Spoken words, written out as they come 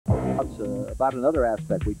about another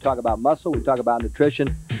aspect. We talk about muscle, we talk about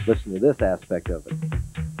nutrition. Listen to this aspect of it.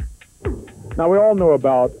 Now, we all know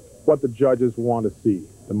about what the judges want to see: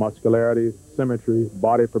 the muscularity, symmetry,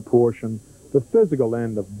 body proportion, the physical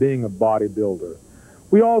end of being a bodybuilder.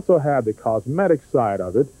 We also have the cosmetic side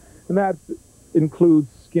of it, and that includes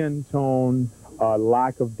skin tone,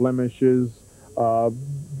 lack of blemishes.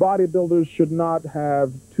 Bodybuilders should not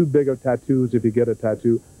have too big of tattoos if you get a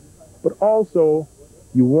tattoo, but also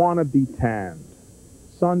you want to be tanned.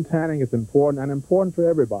 Sun tanning is important, and important for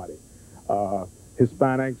everybody.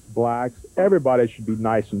 Hispanics, blacks, everybody should be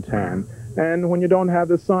nice and tan. And when you don't have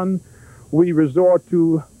the sun, we resort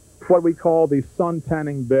to what we call the sun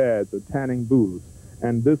tanning beds or tanning booths.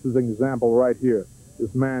 And this is an example right here.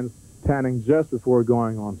 This man's tanning just before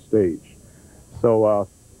going on stage. So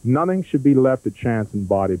nothing should be left to chance in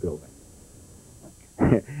bodybuilding.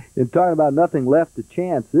 In talking about nothing left to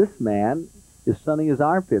chance, this man is sunning his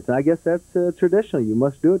armpits. And I guess that's traditional. You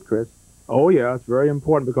must do it, Chris. Oh, yeah, it's very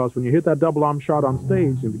important, because when you hit that double arm shot on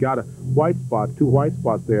stage, if you got a white spot, 2 white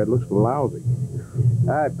spots there, it looks lousy.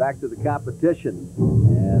 All right, back to the competition.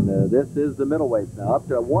 And this is the middleweights now, up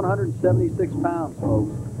to 176 pounds,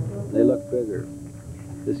 folks. They look bigger.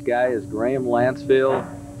 This guy is Graham Lansfield,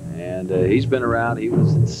 and he's been around. He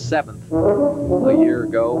was in 7th a year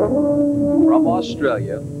ago from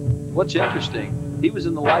Australia. What's interesting, he was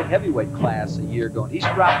in the light heavyweight class a year ago, and he's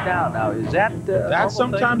dropped down now. Is that That's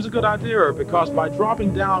sometimes a good idea, because by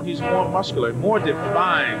dropping down, he's more muscular, more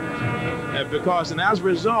defined. And as a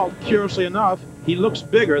result, curiously enough, he looks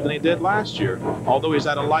bigger than he did last year, although he's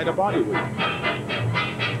at a lighter body weight.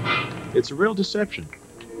 It's a real deception.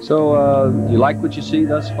 So, you like what you see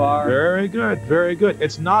thus far? Very good, very good.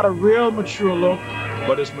 It's not a real mature look,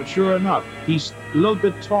 but it's mature enough. He's a little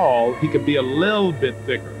bit tall. He could be a little bit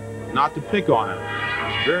thicker. Not to pick on him.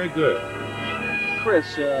 Very good. Chris,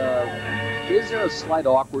 is there a slight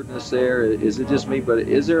awkwardness there? Is it just me, but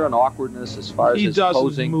is there an awkwardness as far as his posing? He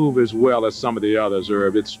doesn't move as well as some of the others,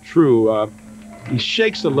 Herb. It's true. He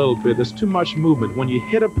shakes a little bit. There's too much movement. When you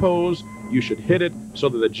hit a pose, you should hit it so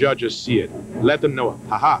that the judges see it. Let them know,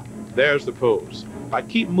 ha-ha, there's the pose. If I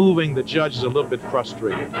keep moving, the judge is a little bit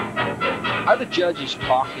frustrated. Are the judges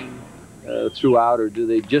talking throughout, or do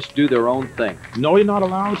they just do their own thing? No, you're not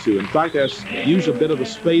allowed to. In fact, there's usually a bit of a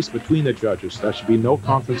space between the judges. There should be no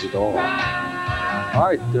conference at all. All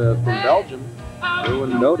right, from Belgium,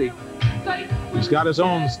 Erwin Hnaty. He's got his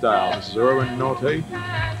own style. This is Erwin Hnaty.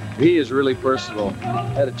 He is really personable.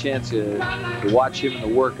 Had a chance to watch him in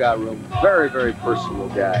the workout room. Very, very personable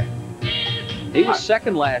guy. He was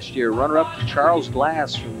 2nd last year, runner-up to Charles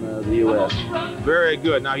Glass from the U.S. Very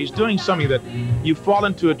good. Now, he's doing something that you fall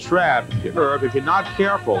into a trap, Herb. If you're not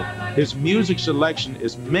careful, his music selection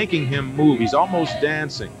is making him move. He's almost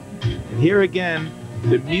dancing. And here again,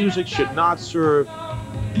 the music should not serve,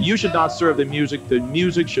 you should not serve the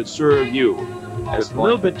music should serve you. There's a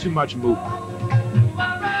little bit too much movement.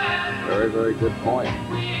 Very, very good point.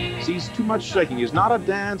 See, he's too much shaking. He's not a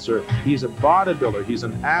dancer. He's a bodybuilder. He's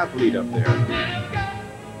an athlete up there.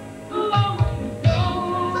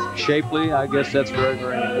 Shapely, I guess that's very,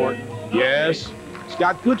 very important. Yes. He's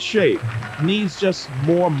got good shape. Needs just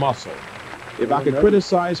more muscle. If I could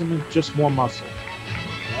criticize him, just more muscle.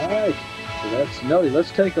 All right. So that's Hnaty.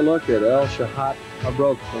 Let's take a look at Hnatyschak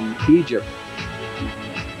from Egypt.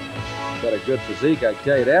 Got a good physique, I can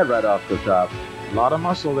tell you that right off the top. A lot of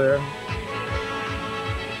muscle there.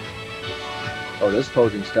 Oh, this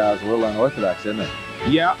posing style is a little unorthodox, isn't it?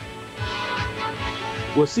 Yeah.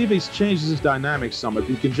 We'll see if he changes his dynamics some, if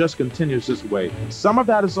he can just continue this way. Some of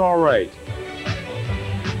that is all right.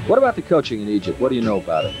 What about the coaching in Egypt? What do you know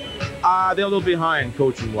about it? They're a little behind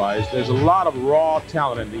coaching-wise. There's a lot of raw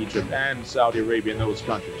talent in Egypt and Saudi Arabia, in those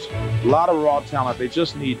countries. A lot of raw talent. They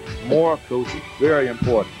just need more coaching. Very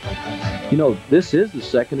important. You know, this is the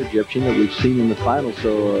 2nd Egyptian that we've seen in the final,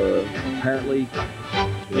 so apparently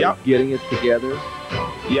getting it together.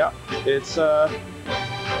 Yeah, it's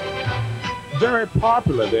very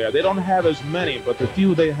popular there. They don't have as many, but the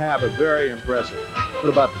few they have are very impressive. What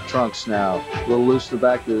about the trunks now? A little loose to the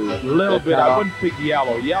back? A little bit. I wouldn't pick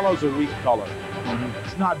yellow. Yellow's a weak color.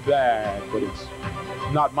 It's not bad, but it's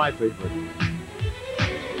not my favorite.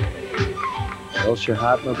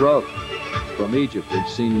 Hnatyschak from Egypt. We've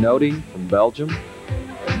seen Hnaty from Belgium,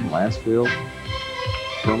 Lansfield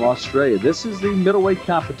from Australia. This is the middleweight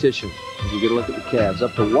competition. As you get a look at the calves,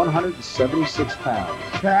 up to 176 pounds.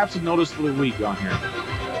 Calves are noticeably weak on here.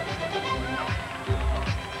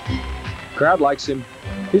 Crowd likes him.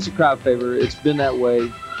 He's a crowd favorite. It's been that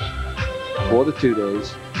way for the 2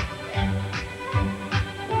 days.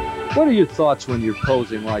 What are your thoughts when you're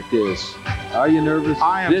posing like this? Are you nervous?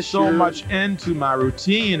 I am this so year? much into my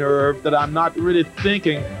routine, Irv, that I'm not really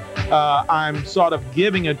thinking. I'm sort of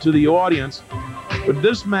giving it to the audience. But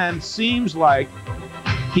this man seems like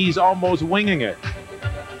he's almost winging it.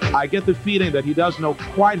 I get the feeling that he doesn't know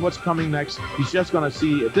quite what's coming next. He's just going to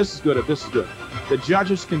see if this is good, if this is good. The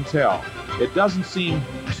judges can tell. It doesn't seem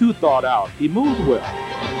too thought out. He moves well.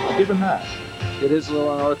 I'll give him that. It is a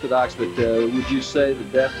little unorthodox, but would you say the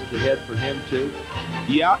best is ahead for him too?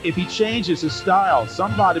 Yeah, if he changes his style.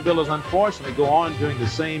 Some bodybuilders, unfortunately, go on doing the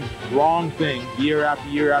same wrong thing year after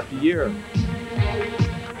year after year.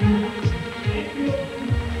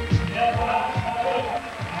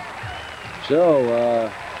 So,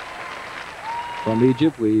 from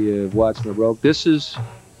Egypt, we watched Mabrouk. This is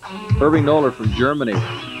Irving Noller from Germany.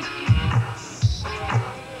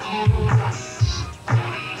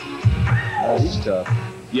 Oh, he's tough.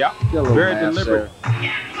 Yeah, Got a little very mass deliberate.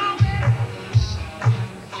 there.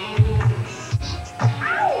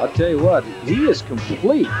 I'll tell you what, he is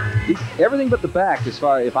complete. Everything but the back, as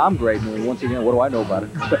far if I'm grading him. Once again, what do I know about it?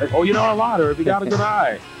 Oh, you know a lot, Irv. You got a good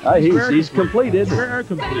eye. He's complete, isn't he? Very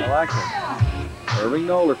complete. I like him. Irving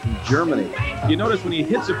Noller from Germany. You notice when he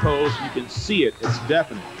hits a pose, you can see it. It's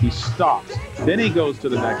definite. He stops. Then he goes to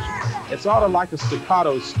the next one. It's sort of like a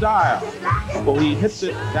staccato style. But when he hits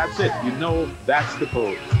it, that's it. You know that's the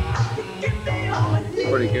pose.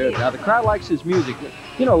 Pretty good. Now, the crowd likes his music.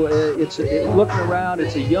 You know, looking around,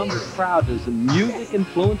 it's a younger crowd. Does the music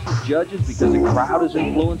influence the judges because the crowd is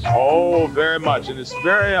influenced? Oh, very much. And it's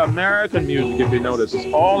very American music, if you notice.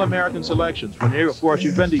 It's all American selections. When you, of course,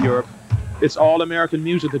 you've been to Europe, it's all American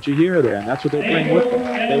music that you hear there, and that's what they're playing with them.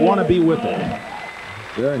 They want to be with them.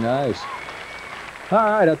 Very nice. All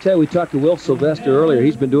right, I'll tell you, we talked to Will Sylvester earlier.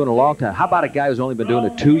 He's been doing it a long time. How about a guy who's only been doing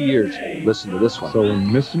it 2 years? Listen to this one. So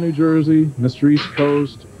Mr. New Jersey, Mr. East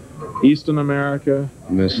Coast, Eastern America,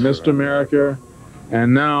 Mr. America,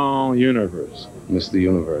 and now Universe. Mr.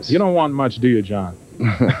 Universe. You don't want much, do you, John?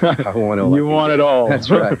 I want it all. You want it all. That's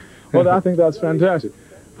right. Well, I think that's fantastic.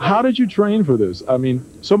 How did you train for this? I mean,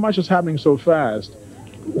 so much is happening so fast.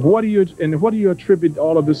 What do you attribute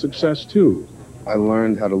all of this success to? I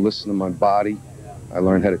learned how to listen to my body. I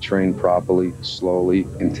learned how to train properly, slowly,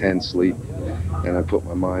 intensely, and I put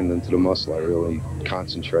my mind into the muscle. I really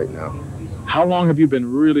concentrate now. How long have you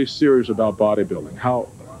been really serious about bodybuilding?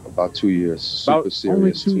 About 2 years. Super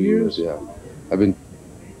serious. Only 2 years? Yeah. I've been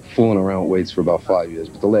fooling around with weights for about 5 years,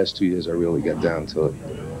 but the last 2 years I really got down to it.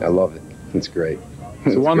 I love it. It's great.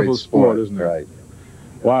 It's a wonderful sport, isn't it? Right.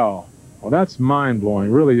 Wow. Well, that's mind-blowing.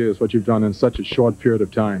 It really is what you've done in such a short period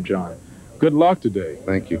of time, John. Good luck today.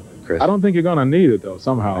 Thank you, Chris. I don't think you're going to need it, though,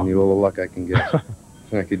 somehow. I need all the luck I can get.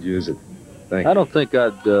 I could use it. Thank you. I don't think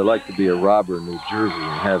I'd like to be a robber in New Jersey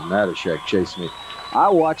and have Hnatyschak chase me. I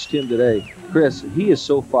watched him today. Chris, he is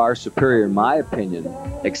so far superior, in my opinion,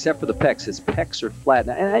 except for the pecs. His pecs are flat.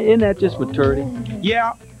 Now, isn't that just maturity?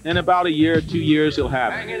 Yeah, in about a year, 2 years, he'll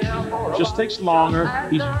have it. Just takes longer.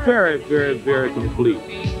 He's very, very, very complete.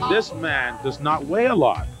 This man does not weigh a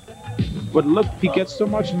lot. But look, he gets so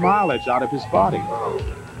much mileage out of his body.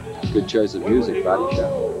 Good choice of music,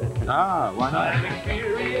 Bodybuilder. Ah, why not?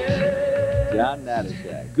 John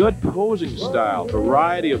Hnatyschak. Good posing style,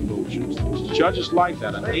 variety of motions. Judges like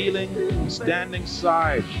that. A kneeling, standing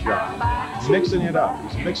side shot. Mixing it up.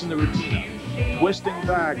 He's mixing the routine up. Twisting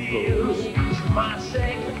back pose.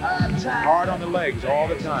 Hard on the legs all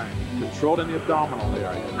the time. Controlling the abdominal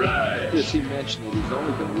area. As he mentioned that he's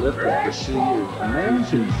only been lifting for 2 years. A man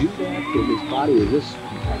can do that with his body, or this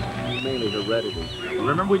mainly heredity.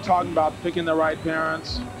 Remember we talked about picking the right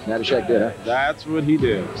parents? Hnatyschak did, huh? That's what he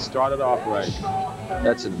did. Started off right.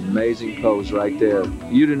 That's an amazing pose right there.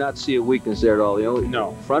 You do not see a weakness there at all. The only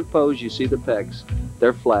front pose, you see the pecs.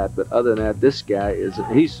 They're flat, but other than that, this guy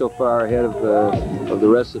he's so far ahead of the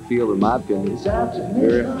rest of the field, in my opinion.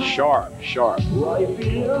 Very sharp.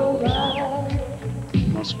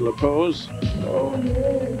 Muscular pose.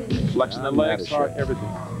 Flexing the legs, hard, everything.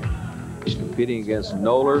 He's competing against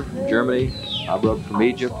Noller from Germany, Mabrouk from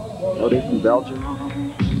Egypt, Hnatyschak from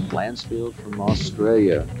Belgium, Lansfield from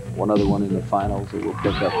Australia. One other one in the finals that we'll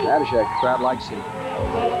pick up. Hnatyschak, the crowd likes him.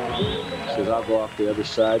 Says I'll go off the other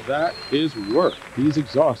side. That is work. He's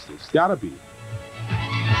exhausted. It's gotta be.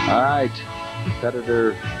 All right,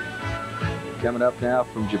 competitor coming up now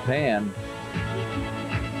from Japan.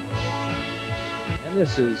 And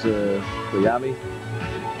this is Koyami.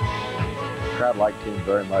 The crowd liked him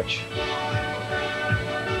very much.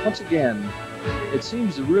 Once again, it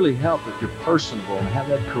seems to really help if you're personable and have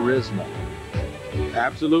that charisma.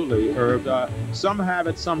 Absolutely, Herb. Some have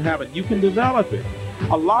it, some haven't. You can develop it.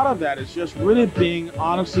 A lot of that is just really being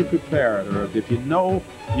honestly prepared. Or if you know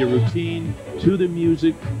your routine to the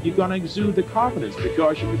music, you're going to exude the confidence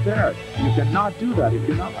because you're prepared. You cannot do that if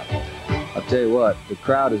you're not. I'll tell you what, the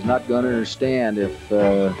crowd is not going to understand if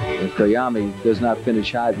Koyami does not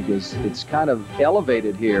finish high, because it's kind of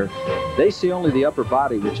elevated here. They see only the upper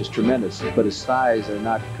body, which is tremendous, but his thighs are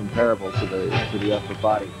not comparable to the upper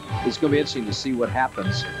body. It's going to be interesting to see what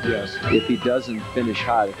happens. Yes. If he doesn't finish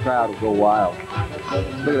high, the crowd will go wild.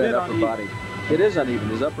 Look at that upper body. It is uneven.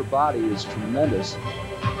 His upper body is tremendous,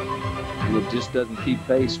 and it just doesn't keep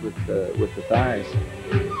pace with the thighs.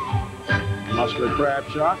 Muscular crab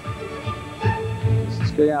shot.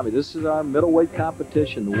 Koyami. This is our middleweight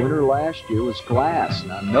competition. The winner last year was Glass.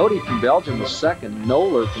 Now, Hnaty from Belgium was second.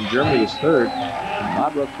 Noller from Germany was third. And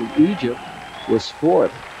Madrouk from Egypt was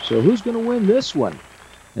fourth. So who's going to win this one?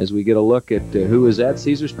 As we get a look at who is at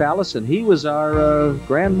Caesar's Palace, and he was our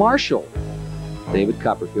Grand Marshal, David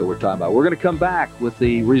Copperfield we're talking about. We're going to come back with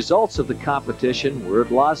the results of the competition. We're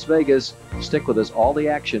at Las Vegas. Stick with us. All the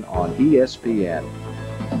action on ESPN.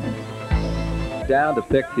 Down to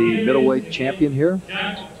pick the middleweight champion here,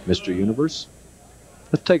 Mr. Universe.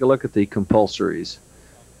 Let's take a look at the compulsories.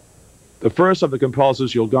 The first of the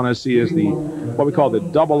compulsories you're going to see is what we call the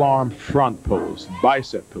double arm front pose,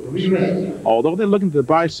 bicep pose. Although they're looking at the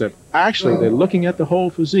bicep, actually they're looking at the whole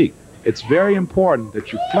physique. It's very important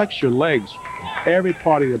that you flex your legs, every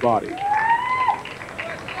part of your body.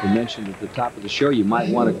 We mentioned at the top of the show you might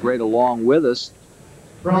want to grade along with us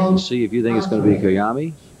and see if you think it's going to be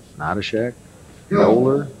Koyami, Hnatyschak,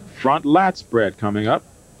 Noller. Front lat spread coming up.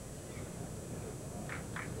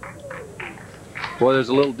 Boy, there's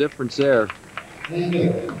a little difference there.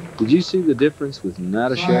 Did you see the difference with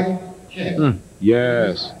Hnatyschak?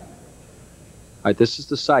 Yes. All right, this is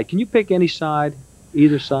the side. Can you pick any side,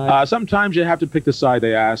 either side? Sometimes you have to pick the side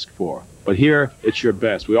they ask for, but here it's your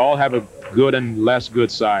best. We all have a good and less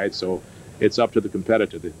good side, so it's up to the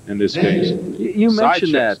competitor in this case. You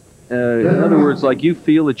mentioned that. In other words, like you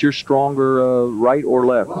feel that you're stronger right or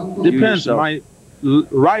left? Depends. My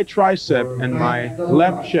right tricep and my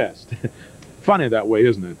left chest. Funny that way,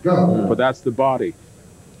 isn't it? But that's the body.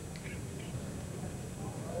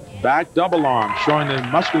 Back double arm, showing the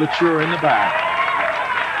musculature in the back.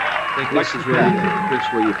 I think this is really, Chris,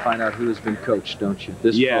 where you find out who has been coached, don't you?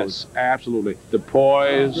 This yes, pose. Absolutely. The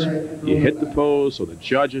poise, you hit the pose so the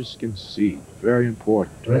judges can see. Very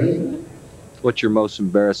important. What's your most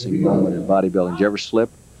embarrassing moment in bodybuilding? Did you ever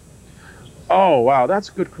slip? Oh, wow, that's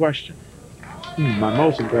a good question. My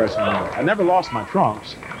most embarrassing moment. I never lost my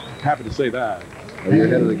trunks. Happy to say that. Well, you're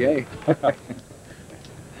ahead of the game.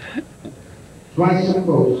 Tricep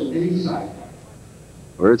pose, inside.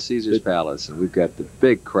 We're at Caesar's Palace, and we've got the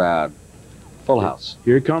big crowd. Full house.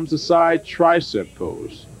 Here comes the side tricep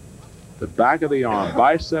pose. The back of the arm,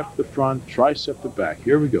 bicep the front, tricep the back.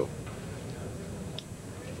 Here we go.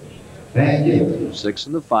 Thank you. 6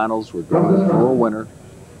 in the finals. We're going for a winner.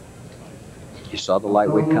 You saw the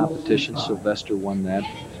lightweight competition. Sylvester won that.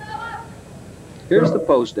 Here's the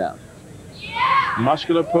pose down.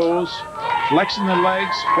 Muscular pose, flexing the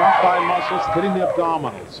legs, front thigh muscles, hitting the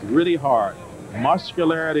abdominals really hard.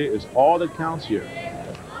 Muscularity is all that counts here.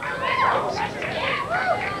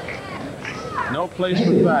 No place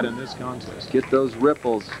for fat in this contest. Get those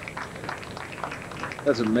ripples.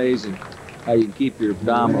 That's amazing how you can keep your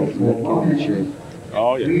abdominals in shape.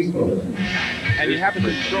 Oh, yes. And you have to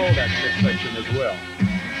control that midsection as well.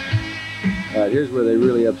 All right, here's where they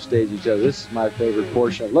really upstage each other. This is my favorite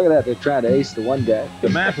portion. Look at that. They're trying to ace the one guy. The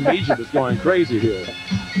man from Egypt is going crazy here.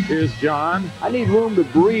 Here's John. I need room to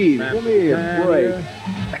breathe. Give me a break.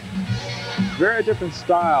 Very different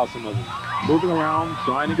style, some of them. Moving around,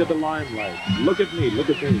 trying to get the limelight. Look at me, look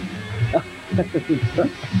at me.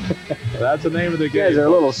 That's the name of the game. Guys are a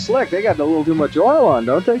little slick. They got a little too much oil on,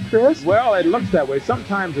 don't they, Chris? Well, it looks that way.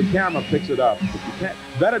 Sometimes the camera picks it up, but you can't.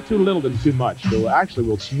 Better too little than too much. So actually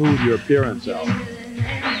will smooth your appearance out.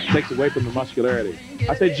 Takes away from the muscularity.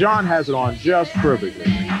 I say John has it on just perfectly.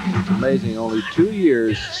 It's amazing. Only 2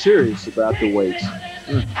 years serious about the weights.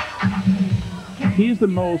 He's the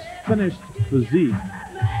most finished physique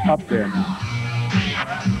up there now.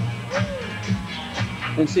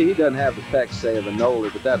 And see, he doesn't have the pecs, say, of a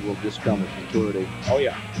Noller, but that will just come with maturity. Oh,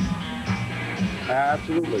 yeah.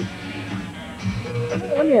 Absolutely.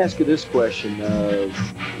 Let me ask you this question.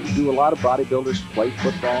 Do a lot of bodybuilders play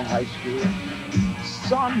football in high school?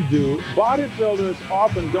 Some do. Bodybuilders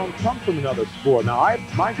often don't come from another sport. Now,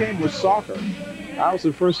 my game was soccer. I was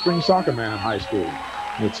the first string soccer man in high school.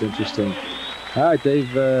 That's interesting. All right,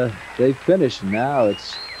 they've finished. Now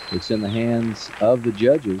it's in the hands of the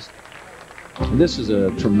judges. And this is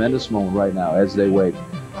a tremendous moment right now as they wait.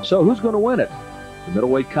 So who's going to win it? The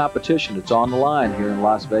middleweight competition. It's on the line here in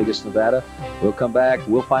Las Vegas, Nevada. We'll come back.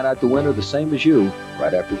 We'll find out the winner, the same as you,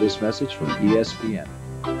 right after this message from ESPN.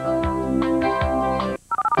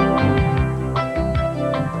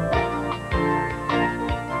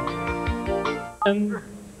 And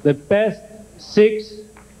the best 6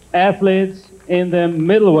 athletes in the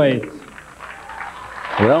middleweight.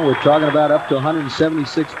 Well, we're talking about up to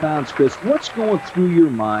 176 pounds, Chris. What's going through your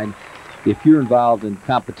mind if you're involved in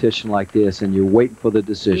competition like this and you're waiting for the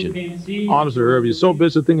decision? Honestly, Irv, you're so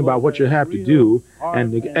busy thinking about what you have to do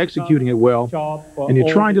and executing it well, and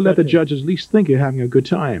you're trying to let the judges at least think you're having a good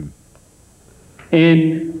time.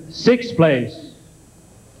 In 6th place,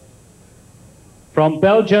 from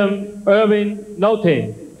Belgium,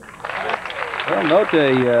 Hnatyschak. Well,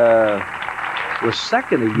 Hnatyschak was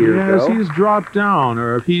second a year ago. Yes, he's dropped down,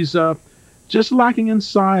 Irv. He's just lacking in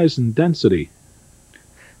size and density.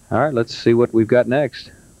 All right, let's see what we've got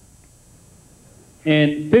next.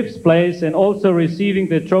 In 5th place, and also receiving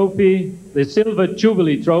the trophy, the Silver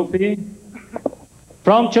Jubilee Trophy,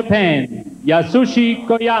 from Japan, Yasushi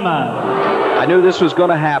Koyama. I knew this was going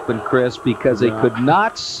to happen, Chris, because they could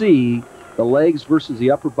not see the legs versus the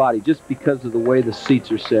upper body just because of the way the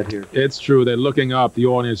seats are set here. It's true. They're looking up, the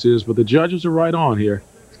audience is, but the judges are right on here.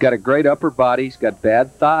 He's got a great upper body. He's got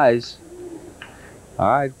bad thighs. All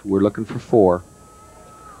right, we're looking for 4.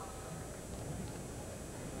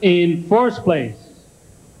 In 4th place,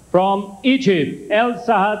 from Egypt, El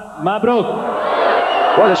Sahad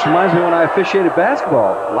Mabruk. Boy, this reminds me when I officiated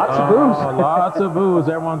basketball. Lots of booze. Lots of booze.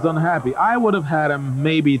 Everyone's unhappy. I would have had him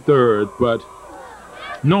maybe 3rd, but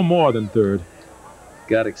no more than 3rd.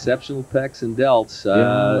 Got exceptional pecs and delts.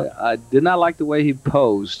 I did not like the way he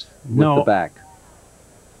posed with the back.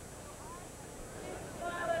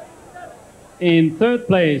 In 3rd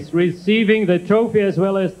place, receiving the trophy as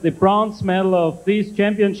well as the bronze medal of these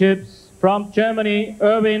championships, from Germany,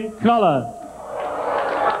 Erwin Knoller.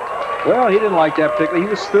 Well, he didn't like that particularly. He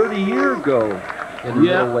was 30 years ago in the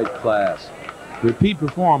middleweight class. Repeat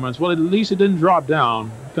performance. Well, at least it didn't drop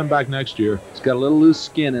down. Come back next year. He's got a little loose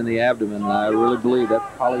skin in the abdomen, and I really believe that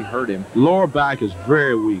probably hurt him. Lower back is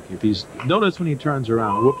very weak. If he's notice when he turns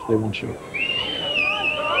around, whoops, they won't show.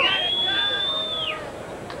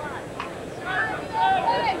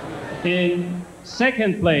 In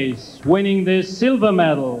 2nd place, winning the silver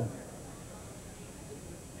medal,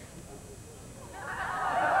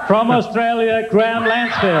 from Australia, Graham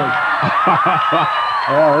Lansfield.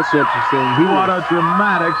 Well, that's interesting. What a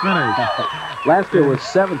dramatic finish. Lansfield was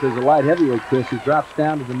 7th as a light heavyweight, Chris. He drops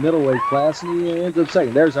down to the middleweight class, and he ends up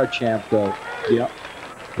 2nd. There's our champ, though. Yep.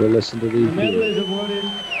 We'll listen to these. The medal is awarded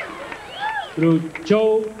through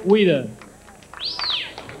Joe Weider.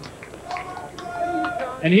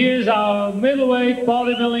 And here's our middleweight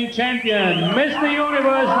bodybuilding champion, Mr.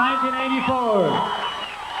 Universe 1984,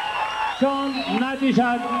 John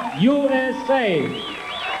Hnatyschak, USA.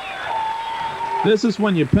 This is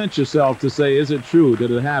when you pinch yourself to say, is it true?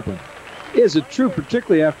 Did it happen? Is it true,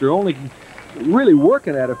 particularly after only really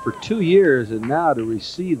working at it for 2 years and now to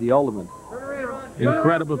receive the ultimate?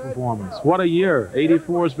 Incredible performance. What a year.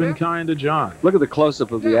 84 has been kind to John. Look at the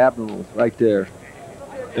close-up of the abdomen right there.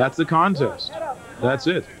 That's the contest. That's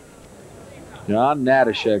it. John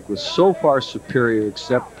Hnatyschak was so far superior,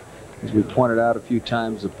 except, as we pointed out a few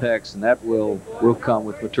times, the pecs, and that will come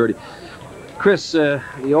with maturity. Chris,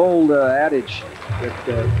 the old adage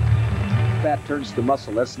that fat turns to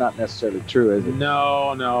muscle, that's not necessarily true, is it?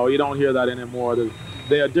 No, no, you don't hear that anymore.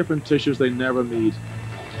 They are different tissues. They never meet.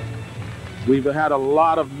 We've had a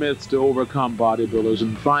lot of myths to overcome, bodybuilders,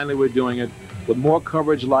 and finally we're doing it with more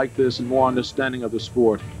coverage like this and more understanding of the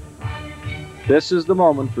sport. This is the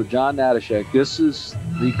moment for John Hnatyschak. This is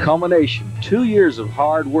the culmination. 2 years of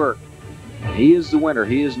hard work. And he is the winner.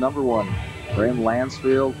 He is #1. Graham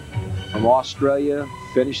Lansfield from Australia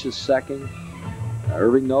finishes 2nd.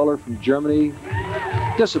 Erwin Knoller from Germany,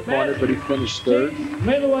 disappointed, but he finished 3rd.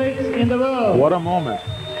 Middleweights in the world. What a moment.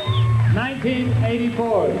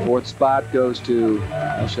 1984. 4th spot goes to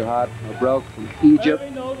Hnatyschak Mabruk from Egypt.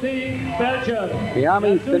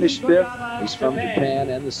 Miami finished 5th. He's from Japan,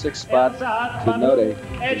 and the 6th spot to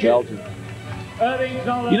Hnatyschak from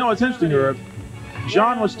Belgium. You know, it's interesting, Irv.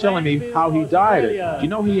 John was telling me how he dieted. You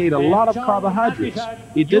know, he ate a lot of carbohydrates.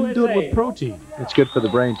 He didn't do it with protein. It's good for the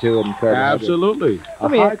brain, too, and carbohydrates. Absolutely. A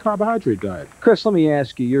high carbohydrate diet. Chris, let me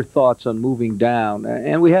ask you your thoughts on moving down.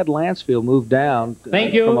 And we had Lansfield move down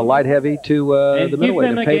from a light heavy to the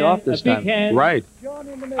middleweight. It paid off this time. Right.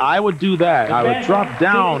 I would do that. I would drop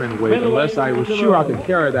down in weight unless I was sure I could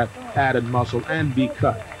carry that added muscle and be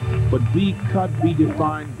cut. but be cut, be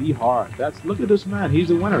defined, be hard. Look at this man. He's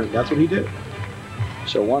a winner. That's what he did.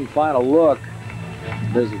 So one final look.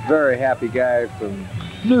 There's a very happy guy from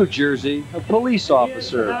New Jersey, a police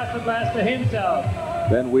officer. Master Blaster himself.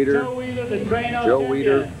 Ben Weeder, Joe Weeder, the trainer. Joe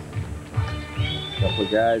Weeder. A couple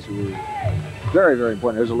of guys who were very, very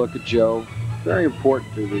important. Here's a look at Joe. Very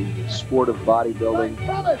important to the sport of bodybuilding.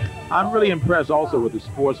 I'm really impressed also with the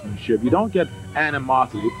sportsmanship. You don't get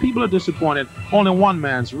animosity. If people are disappointed, only one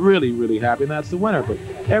man's really, really happy, and that's the winner. But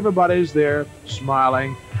everybody's there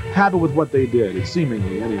smiling, happy with what they did,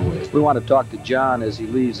 seemingly anyway. We want to talk to John as he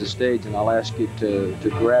leaves the stage, and I'll ask you to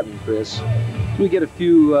grab him, Chris. Can we get a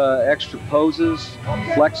few extra poses,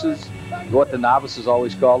 flexes, what the novices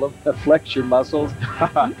always call them, flex your muscles.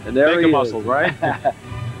 And there he is. Muscles, right?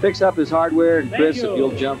 Picks up his hardware, and Chris, if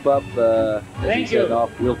you'll jump up as Thank he's you. heading off,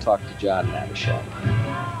 we'll talk to John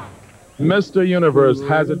Hnatyschak. Mr. Universe,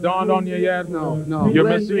 has it dawned on you yet? No. You're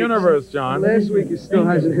Last Mr. week- Universe, John. Last week it still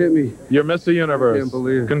hasn't hit me. You're Mr. Universe. I can't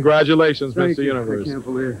believe it. Congratulations, Thank Mr. you. Universe. I can't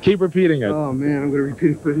believe it. Keep repeating it. Oh man, I'm gonna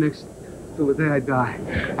repeat it for the next till the day I die.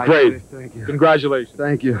 Great. Thank you. Congratulations.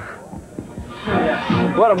 Thank you.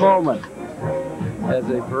 What a moment as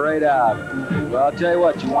they parade out. Well, I'll tell you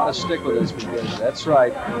what, you want to stick with us because that's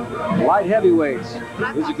right. Light heavyweights,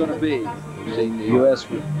 who's it going to be? We've seen the U.S.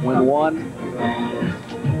 win one.